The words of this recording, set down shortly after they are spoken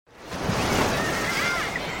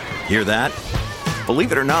Hear that?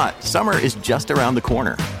 Believe it or not, summer is just around the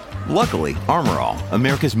corner. Luckily, Armor All,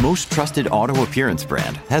 America's most trusted auto appearance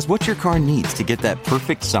brand, has what your car needs to get that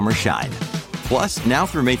perfect summer shine. Plus, now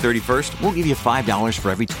through May 31st, we'll give you $5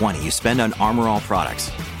 for every $20 you spend on Armor All products.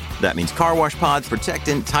 That means car wash pods,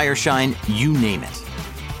 protectant, tire shine, you name it.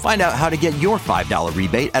 Find out how to get your $5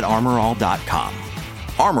 rebate at armorall.com.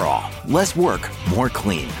 Armor All, less work, more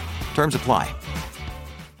clean. Terms apply.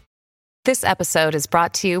 This episode is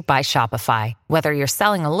brought to you by Shopify. Whether you're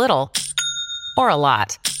selling a little or a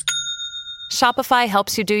lot, Shopify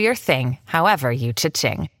helps you do your thing, however you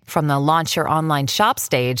cha-ching. From the launch your online shop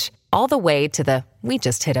stage, all the way to the we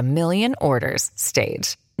just hit 1 million orders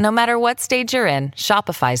stage. No matter what stage you're in,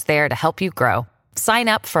 Shopify's there to help you grow. Sign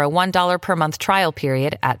up for a $1 per month trial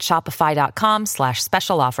period at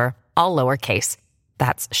shopify.com/special offer, all lowercase.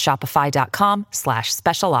 That's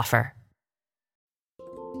shopify.com/special offer.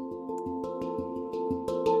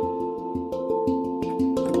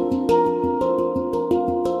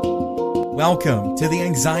 Welcome to the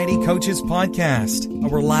Anxiety Coaches Podcast, a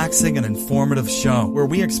relaxing and informative show where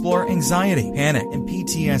we explore anxiety, panic, and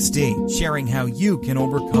PTSD, sharing how you can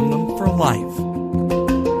overcome them for life.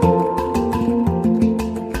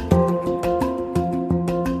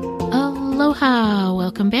 Aloha!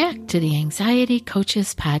 Welcome back to the Anxiety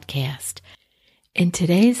Coaches Podcast. In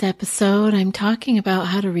today's episode, I'm talking about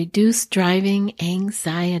how to reduce driving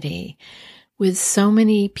anxiety. With so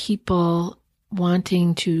many people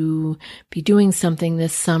wanting to be doing something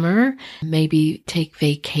this summer, maybe take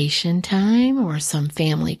vacation time or some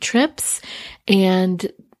family trips, and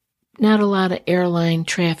not a lot of airline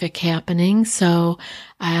traffic happening. So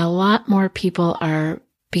a lot more people are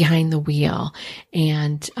behind the wheel.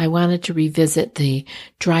 And I wanted to revisit the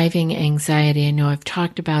driving anxiety. I know I've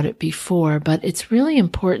talked about it before, but it's really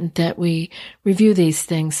important that we review these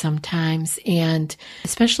things sometimes, and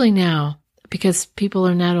especially now, because people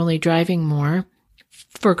are not only driving more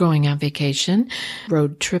for going on vacation,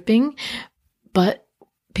 road tripping, but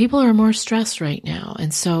people are more stressed right now.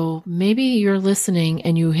 And so maybe you're listening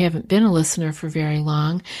and you haven't been a listener for very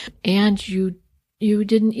long, and you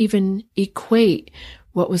didn't even equate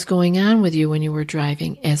what was going on with you when you were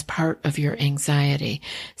driving as part of your anxiety.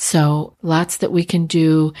 So lots that we can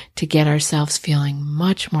do to get ourselves feeling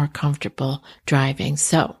much more comfortable driving.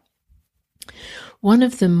 So one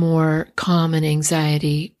of the more common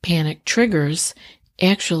anxiety panic triggers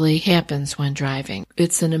actually happens when driving.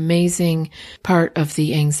 It's an amazing part of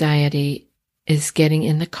the anxiety is getting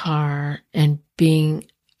in the car and being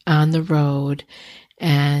on the road,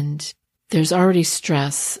 and there's already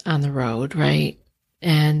stress on the road, right?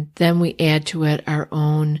 And then we add to it our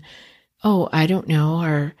own,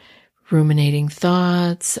 our ruminating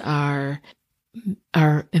thoughts, our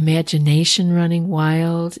imagination running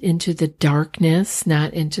wild into the darkness,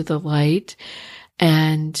 not into the light.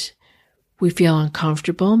 And we feel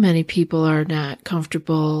uncomfortable. Many people are not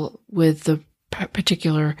comfortable with the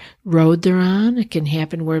particular road they're on. It can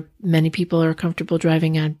happen where many people are comfortable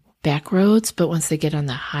driving on back roads, but once they get on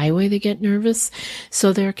the highway, they get nervous.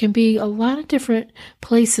 So there can be a lot of different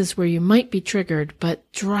places where you might be triggered, but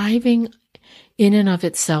driving in and of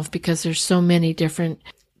itself, because there's so many different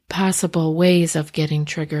possible ways of getting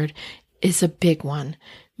triggered, is a big one.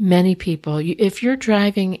 Many people, if you're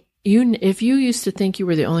driving, if you used to think you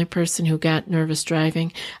were the only person who got nervous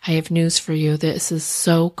driving, I have news for you. This is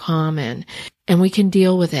so common, and we can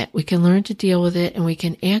deal with it. We can learn to deal with it, and we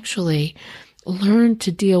can actually learn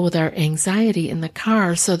to deal with our anxiety in the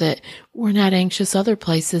car so that we're not anxious other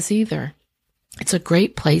places either. It's a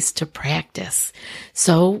great place to practice.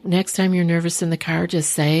 So next time you're nervous in the car,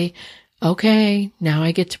 just say, okay, now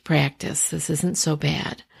I get to practice. This isn't so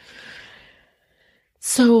bad.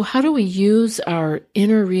 So how do we use our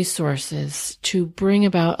inner resources to bring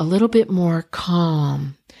about a little bit more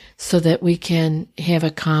calm so that we can have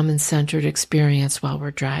a calm and centered experience while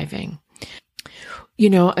we're driving?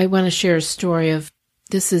 I want to share a story of,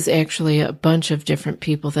 this is actually a bunch of different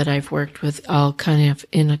people that I've worked with, all kind of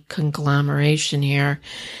in a conglomeration here,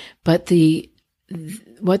 but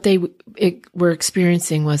what they were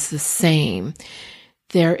experiencing was the same.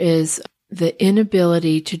 There is the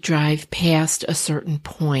inability to drive past a certain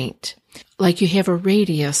point. Like you have a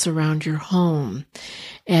radius around your home,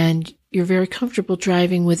 and you're very comfortable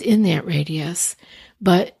driving within that radius,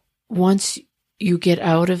 but once you get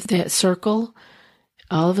out of that circle,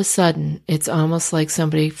 all of a sudden, it's almost like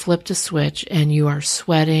somebody flipped a switch and you are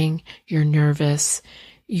sweating, you're nervous,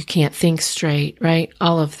 you can't think straight, right?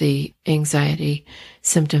 All of the anxiety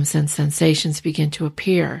symptoms and sensations begin to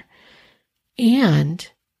appear. And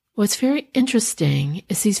what's very interesting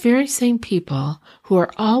is these very same people who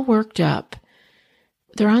are all worked up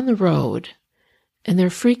they're on the road and they're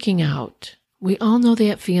freaking out. We all know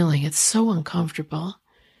that feeling. It's so uncomfortable.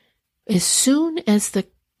 As soon as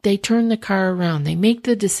they turn the car around, they make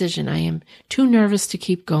the decision, I am too nervous to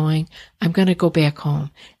keep going, I'm going to go back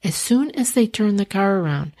home. As soon as they turn the car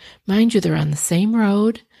around, mind you, they're on the same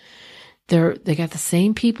road, they got the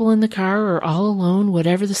same people in the car or all alone,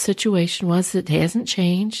 whatever the situation was, it hasn't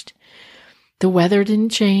changed. The weather didn't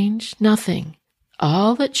change, nothing.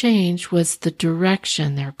 All that changed was the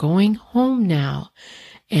direction. They're going home now,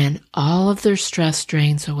 and all of their stress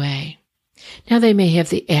drains away. Now they may have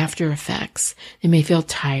the after effects. They may feel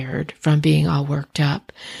tired from being all worked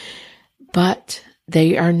up, but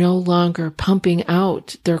they are no longer pumping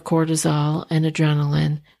out their cortisol and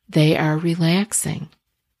adrenaline. They are relaxing.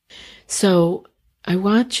 So I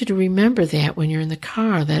want you to remember that when you're in the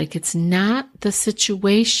car, that it's not the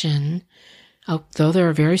situation, although there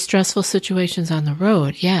are very stressful situations on the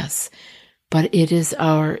road, yes, but it is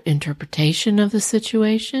our interpretation of the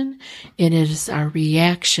situation, and it is our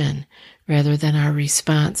reaction rather than our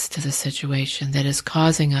response to the situation that is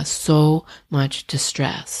causing us so much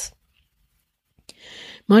distress.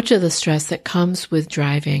 Much of the stress that comes with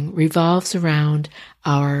driving revolves around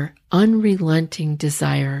our unrelenting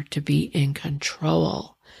desire to be in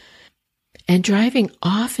control. And driving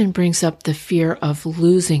often brings up the fear of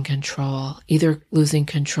losing control, either losing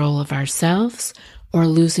control of ourselves or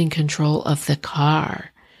losing control of the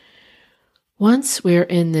car. Once we're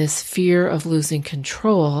in this fear of losing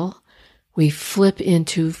control, we flip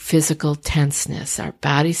into physical tenseness. Our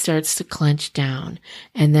body starts to clench down,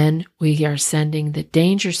 and then we are sending the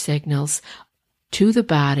danger signals to the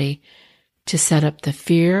body to set up the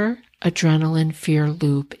adrenaline fear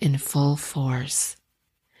loop in full force.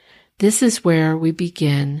 This is where we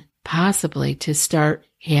begin possibly to start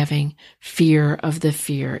having fear of the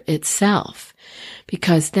fear itself,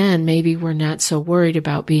 because then maybe we're not so worried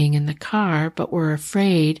about being in the car, but we're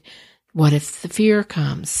afraid, what if the fear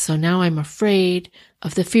comes? So now I'm afraid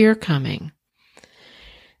of the fear coming.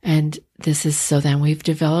 And so then we've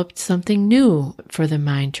developed something new for the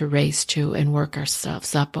mind to race to and work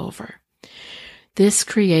ourselves up over. This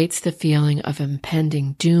creates the feeling of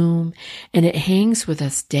impending doom, and it hangs with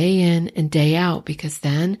us day in and day out, because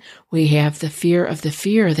then we have the fear of the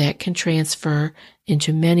fear that can transfer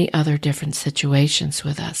into many other different situations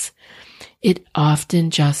with us. It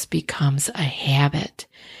often just becomes a habit.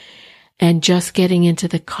 And just getting into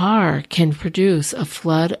the car can produce a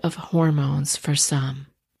flood of hormones for some.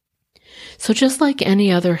 So just like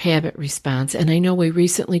any other habit response, and I know we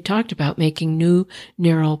recently talked about making new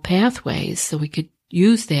neural pathways, so we could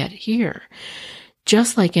use that here.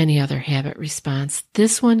 Just like any other habit response,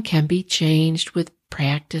 this one can be changed with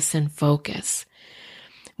practice and focus.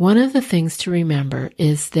 One of the things to remember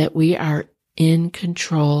is that we are in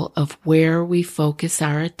control of where we focus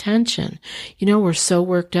our attention. You know, we're so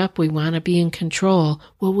worked up, we want to be in control.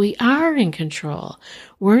 Well, we are in control.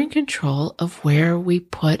 We're in control of where we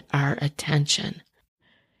put our attention.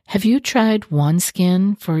 Have you tried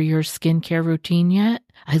OneSkin for your skincare routine yet?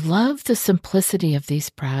 I love the simplicity of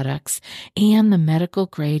these products and the medical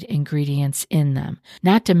grade ingredients in them,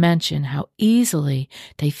 not to mention how easily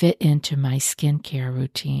they fit into my skincare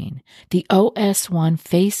routine. The OS1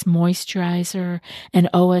 Face Moisturizer and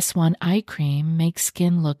OS1 Eye Cream make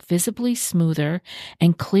skin look visibly smoother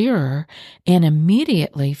and clearer and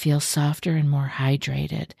immediately feel softer and more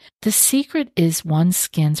hydrated. The secret is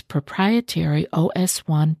OneSkin's proprietary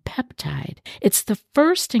OS1 peptide. It's the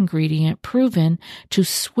first ingredient proven to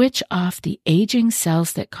switch off the aging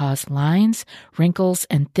cells that cause lines, wrinkles,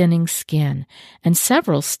 and thinning skin, and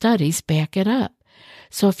several studies back it up.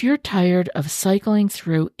 So if you're tired of cycling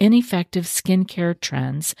through ineffective skincare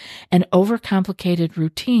trends and overcomplicated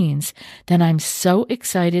routines, then I'm so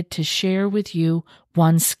excited to share with you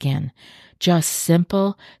OneSkin, just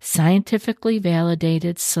simple, scientifically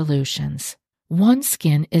validated solutions.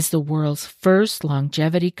 OneSkin is the world's first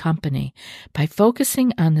longevity company. By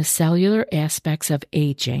focusing on the cellular aspects of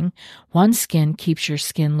aging, OneSkin keeps your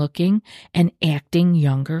skin looking and acting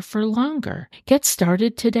younger for longer. Get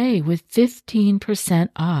started today with 15%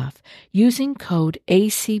 off using code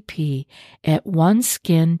ACP at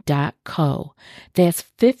oneskin.co. That's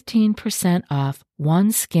 15% off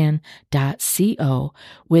oneskin.co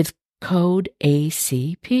with code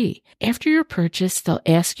ACP. After your purchase, they'll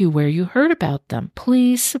ask you where you heard about them.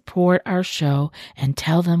 Please support our show and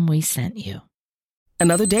tell them we sent you.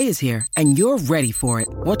 Another day is here, and you're ready for it.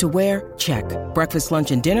 What to wear? Check. Breakfast, lunch,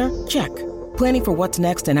 and dinner? Check. Planning for what's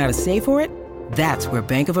next and how to save for it? That's where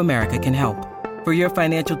Bank of America can help. For your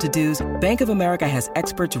financial to-dos, Bank of America has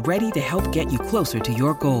experts ready to help get you closer to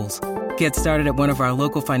your goals. Get started at one of our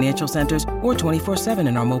local financial centers or 24/7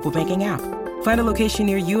 in our mobile banking app. Find a location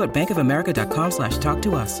near you at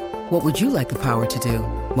bankofamerica.com/talktous. What would you like the power to do?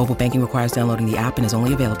 Mobile banking requires downloading the app and is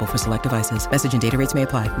only available for select devices. Message and data rates may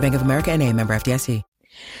apply. Bank of America N.A., member FDIC.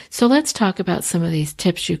 So let's talk about some of these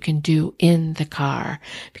tips you can do in the car,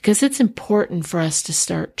 because it's important for us to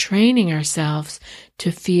start training ourselves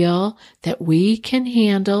to feel that we can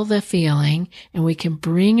handle the feeling and we can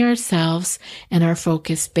bring ourselves and our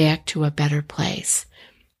focus back to a better place.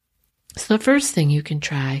 So the first thing you can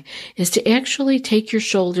try is to actually take your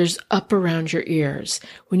shoulders up around your ears.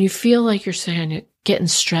 When you feel like you're getting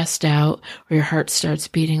stressed out or your heart starts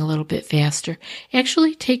beating a little bit faster,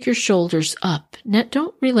 actually take your shoulders up. Now,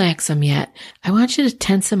 don't relax them yet. I want you to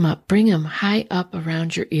tense them up, bring them high up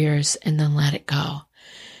around your ears, and then let it go.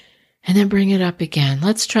 And then bring it up again.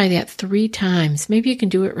 Let's try that 3 times. Maybe you can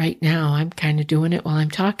do it right now. I'm kind of doing it while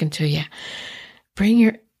I'm talking to you. Bring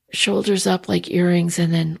your shoulders up like earrings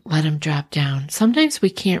and then let them drop down. Sometimes we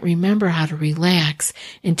can't remember how to relax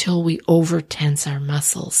until we over-tense our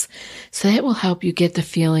muscles. So that will help you get the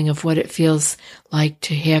feeling of what it feels like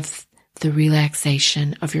to have the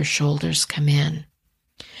relaxation of your shoulders come in.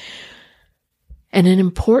 And an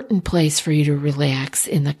important place for you to relax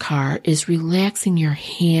in the car is relaxing your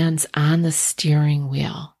hands on the steering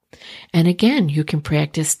wheel. And again, you can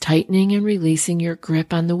practice tightening and releasing your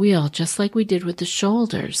grip on the wheel, just like we did with the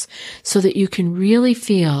shoulders, so that you can really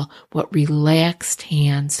feel what relaxed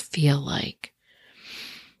hands feel like.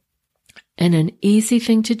 And an easy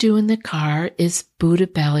thing to do in the car is Buddha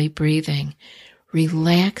belly breathing.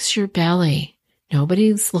 Relax your belly.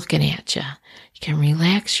 Nobody's looking at you. You can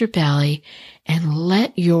relax your belly and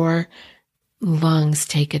let your lungs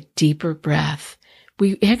take a deeper breath.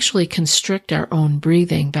 We actually constrict our own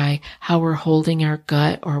breathing by how we're holding our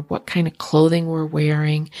gut or what kind of clothing we're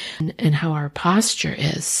wearing and how our posture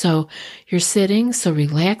is. So you're sitting, so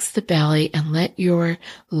relax the belly and let your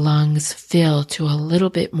lungs fill to a little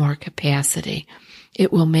bit more capacity.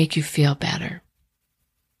 It will make you feel better.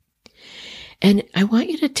 And I want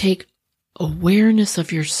you to take awareness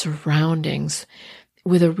of your surroundings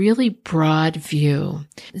with a really broad view.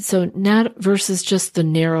 So not versus just the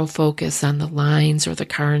narrow focus on the lines or the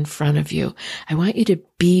car in front of you. I want you to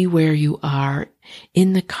be where you are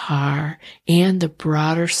in the car and the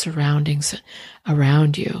broader surroundings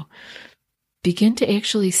around you. Begin to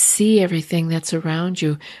actually see everything that's around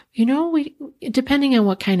you. You know, depending on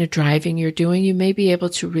what kind of driving you're doing, you may be able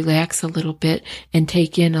to relax a little bit and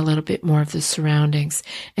take in a little bit more of the surroundings.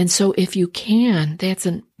 And so if you can, that's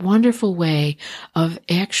a wonderful way of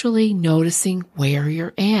actually noticing where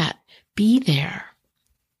you're at. Be there.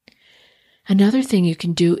 Another thing you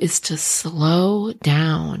can do is to slow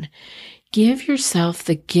down. Give yourself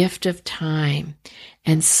the gift of time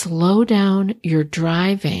and slow down your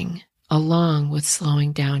driving along with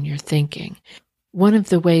slowing down your thinking. One of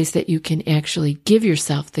the ways that you can actually give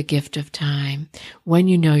yourself the gift of time when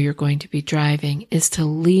you know you're going to be driving is to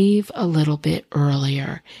leave a little bit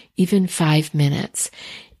earlier, even 5 minutes.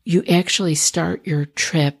 You actually start your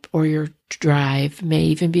trip or your drive, may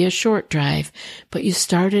even be a short drive, but you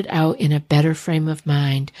started out in a better frame of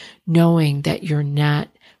mind, knowing that you're not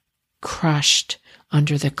crushed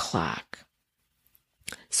under the clock.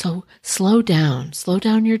 So slow down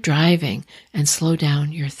your driving and slow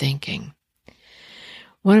down your thinking.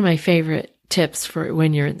 One of my favorite tips for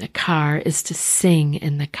when you're in the car is to sing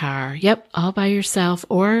in the car. Yep, all by yourself,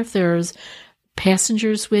 or if there's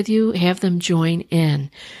passengers with you, have them join in.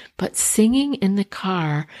 But singing in the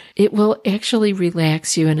car, it will actually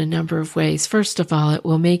relax you in a number of ways. First of all, it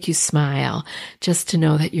will make you smile just to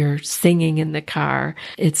know that you're singing in the car.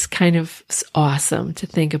 It's kind of awesome to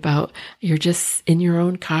think about. You're just in your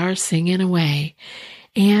own car singing away.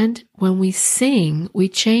 And when we sing, we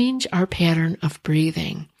change our pattern of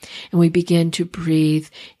breathing and we begin to breathe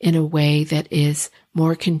in a way that is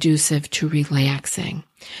more conducive to relaxing.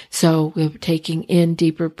 So we're taking in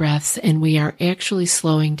deeper breaths and we are actually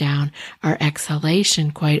slowing down our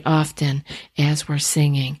exhalation quite often as we're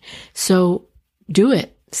singing. So do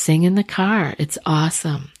it. Sing in the car. It's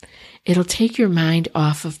awesome. It'll take your mind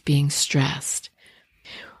off of being stressed.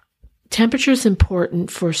 Temperature is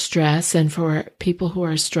important for stress and for people who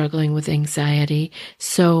are struggling with anxiety.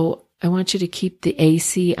 So I want you to keep the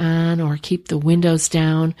AC on or keep the windows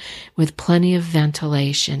down with plenty of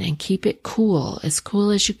ventilation and keep it cool as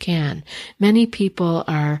you can. Many people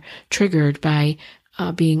are triggered by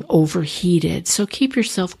being overheated, so keep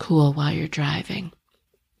yourself cool while you're driving.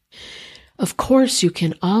 Of course, you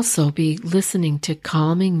can also be listening to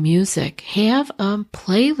calming music. Have a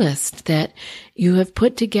playlist that you have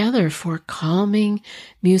put together for calming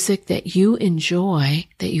music that you enjoy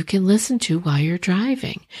that you can listen to while you're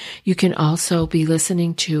driving. You can also be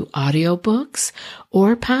listening to audiobooks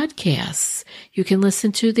or podcasts. You can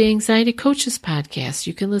listen to the Anxiety Coaches podcast.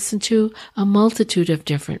 You can listen to a multitude of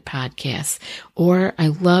different podcasts. Or I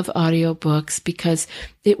love audiobooks because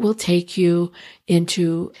it will take you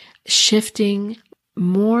into shifting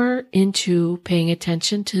more into paying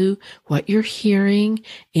attention to what you're hearing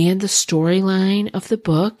and the storyline of the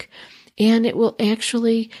book. And it will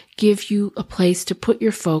actually give you a place to put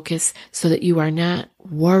your focus so that you are not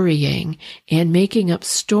worrying and making up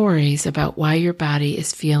stories about why your body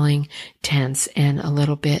is feeling tense and a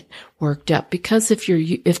little bit worked up. Because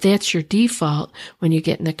if that's your default when you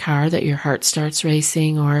get in the car, that your heart starts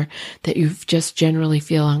racing or that you just generally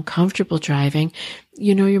feel uncomfortable driving,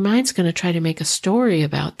 your mind's going to try to make a story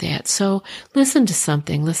about that. So listen to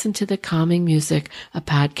something, listen to the calming music, a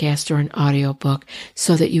podcast or an audiobook,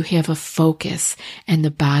 so that you have a focus and the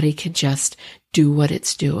body can just do what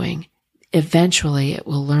it's doing. Eventually, it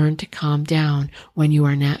will learn to calm down when you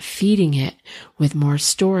are not feeding it with more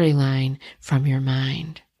storyline from your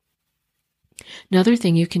mind. Another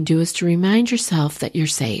thing you can do is to remind yourself that you're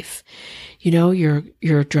safe. You're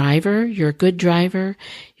a driver, you're a good driver,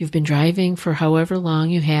 you've been driving for however long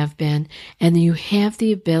you have been, and you have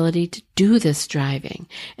the ability to do this driving,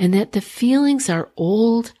 and that the feelings are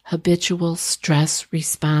old, habitual stress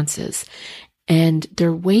responses. And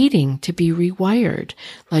they're waiting to be rewired,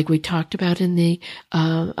 like we talked about in the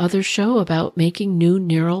other show about making new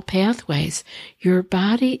neural pathways. Your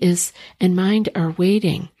body and mind are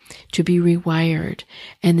waiting to be rewired,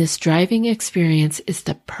 and this driving experience is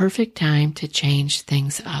the perfect time to change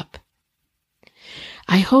things up.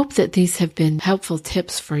 I hope that these have been helpful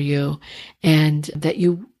tips for you, and that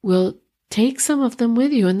you will take some of them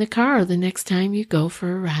with you in the car the next time you go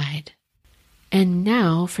for a ride. And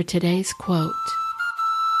now for today's quote.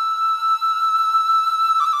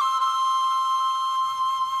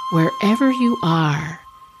 Wherever you are,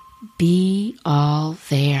 be all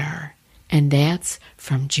there. And that's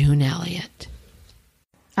from June Elliott.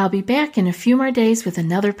 I'll be back in a few more days with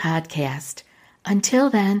another podcast. Until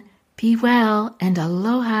then, be well and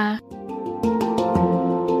aloha.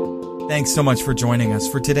 Thanks so much for joining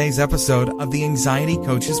us for today's episode of the Anxiety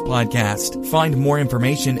Coaches Podcast. Find more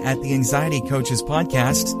information at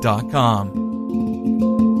theanxietycoachespodcast.com.